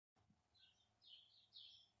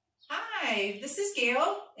Hi, this is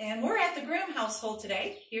Gail, and we're at the Grimm household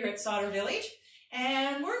today here at Sauder Village,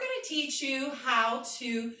 and we're going to teach you how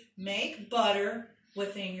to make butter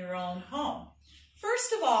within your own home.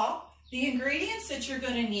 First of all, the ingredients that you're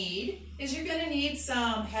going to need is you're going to need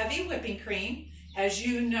some heavy whipping cream. As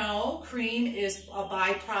you know, cream is a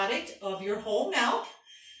byproduct of your whole milk.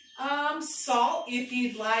 Salt, if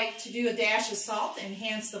you'd like to do a dash of salt to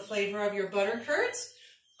enhance the flavor of your butter curds.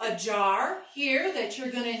 A jar here that you're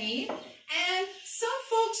going to need, and some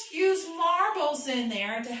folks use marbles in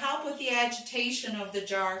there to help with the agitation of the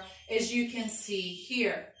jar, as you can see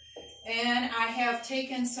here. And I have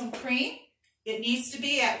taken some cream. It needs to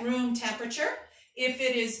be at room temperature. If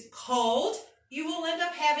it is cold, you will end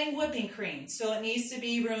up having whipping cream, so it needs to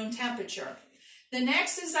be room temperature. The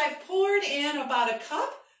next is I've poured in about a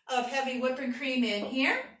cup of heavy whipping cream in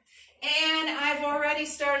here. And I've already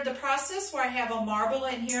started the process where I have a marble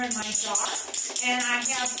in here in my jar, and I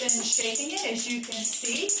have been shaking it, as you can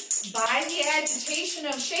see. By the agitation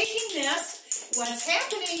of shaking this, what's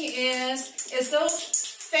happening is those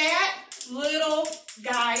fat little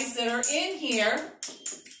guys that are in here,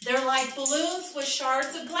 they're like balloons with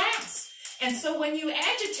shards of glass. And so when you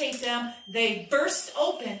agitate them, they burst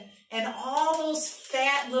open, and all those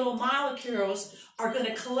fat little molecules are going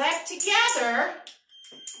to collect together.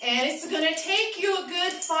 And it's going to take you a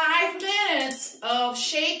good 5 minutes of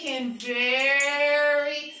shaking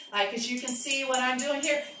as you can see what I'm doing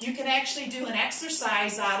here. You can actually do an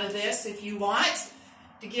exercise out of this if you want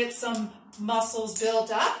to get some muscles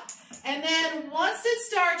built up. And then once it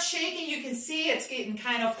starts shaking, you can see it's getting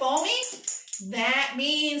kind of foamy. That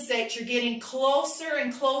means that you're getting closer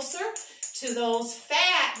and closer to those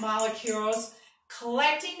fat molecules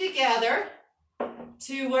collecting together,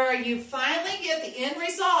 to where you finally get the end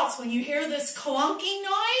results. When you hear this clunking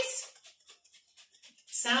noise,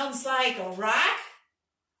 sounds like a rock.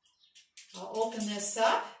 I'll open this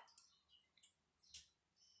up,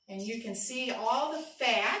 and you can see all the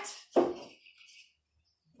fat,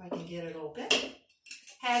 if I can get it open,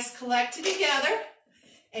 has collected together,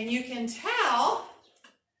 and you can tell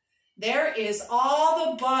there is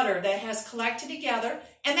all the butter that has collected together,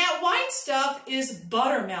 and that white stuff is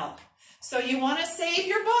buttermilk. So you want to save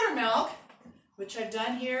your buttermilk, which I've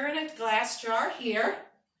done here in a glass jar here.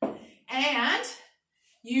 And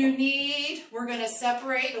you need, we're going to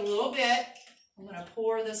separate a little bit. I'm going to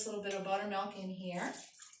pour this little bit of buttermilk in here.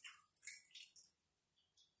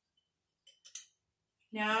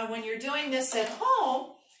 Now, when you're doing this at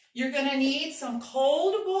home, you're going to need some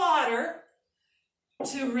cold water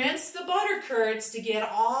to rinse the butter curds to get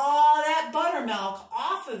all that buttermilk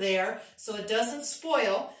off of there so it doesn't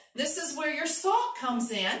spoil. This is where your salt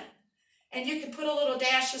comes in, and you can put a little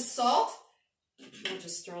dash of salt. We'll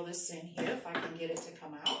just throw this in here if I can get it to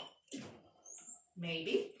come out.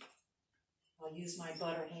 Maybe. I'll use my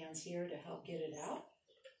butter hands here to help get it out.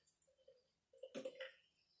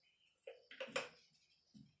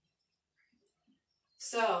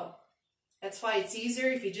 So, that's why it's easier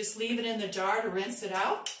if you just leave it in the jar to rinse it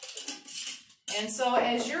out. And so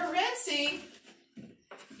as you're rinsing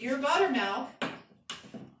your buttermilk,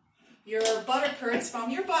 your butter curds from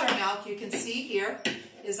your buttermilk, you can see here,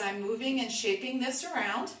 is I'm moving and shaping this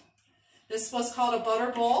around. This was called a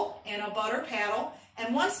butter bowl and a butter paddle.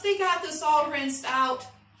 And once they got this all rinsed out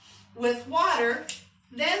with water,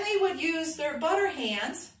 then they would use their butter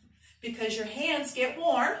hands, because your hands get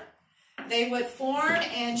warm. They would form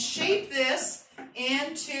and shape this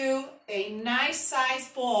into a nice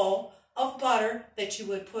sized bowl of butter that you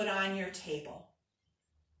would put on your table.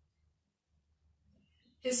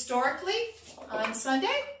 Historically, on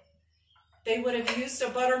Sunday, they would have used a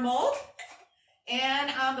butter mold.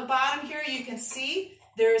 And on the bottom here, you can see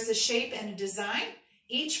there is a shape and a design.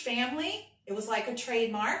 Each family, it was like a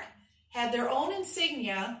trademark, had their own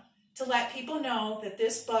insignia to let people know that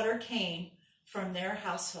this butter came from their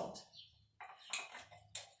household.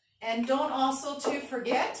 And don't also to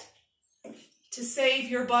forget to save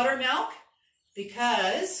your buttermilk,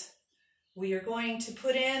 because we are going to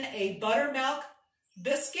put in a buttermilk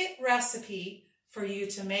biscuit recipe for you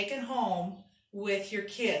to make at home with your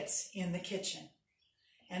kids in the kitchen.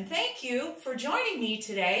 And thank you for joining me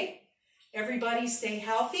today. Everybody stay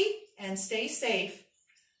healthy and stay safe.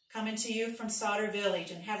 Coming to you from Sauder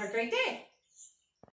Village, and have a great day.